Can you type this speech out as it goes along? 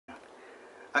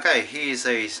Okay, here's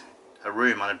a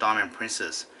room on a Diamond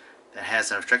Princess that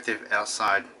has an attractive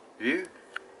outside view.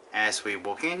 As we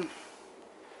walk into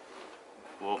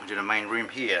the main room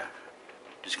here,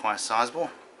 which is quite sizable.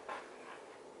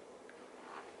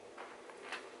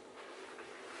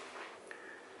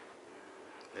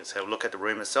 Let's have a look at the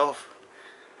room itself.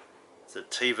 It's a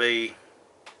TV,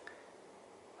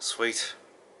 suite,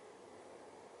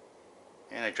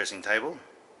 and a dressing table.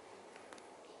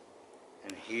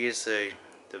 And here's the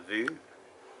view,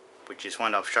 which is one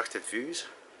of the obstructed views,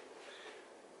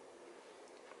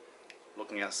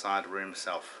 looking outside the room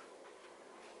itself.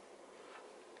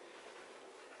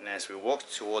 And as we walk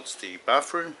towards the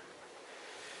bathroom,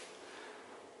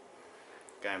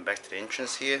 going back to the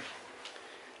entrance here,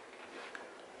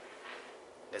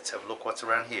 let's have a look what's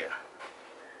around here.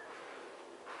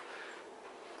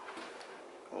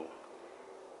 Oh,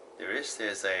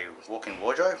 there's a walk-in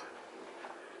wardrobe,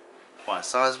 quite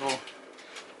sizable,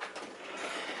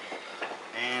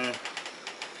 and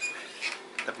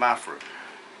the bathroom.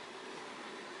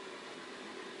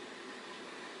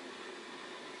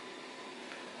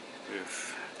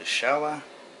 With the shower,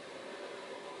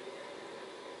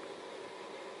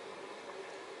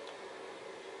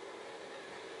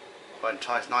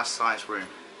 quite a nice sized room.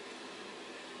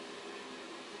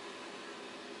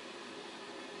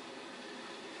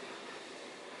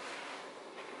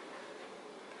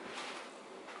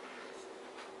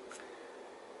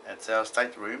 That's our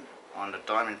stateroom on the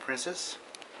Diamond Princess.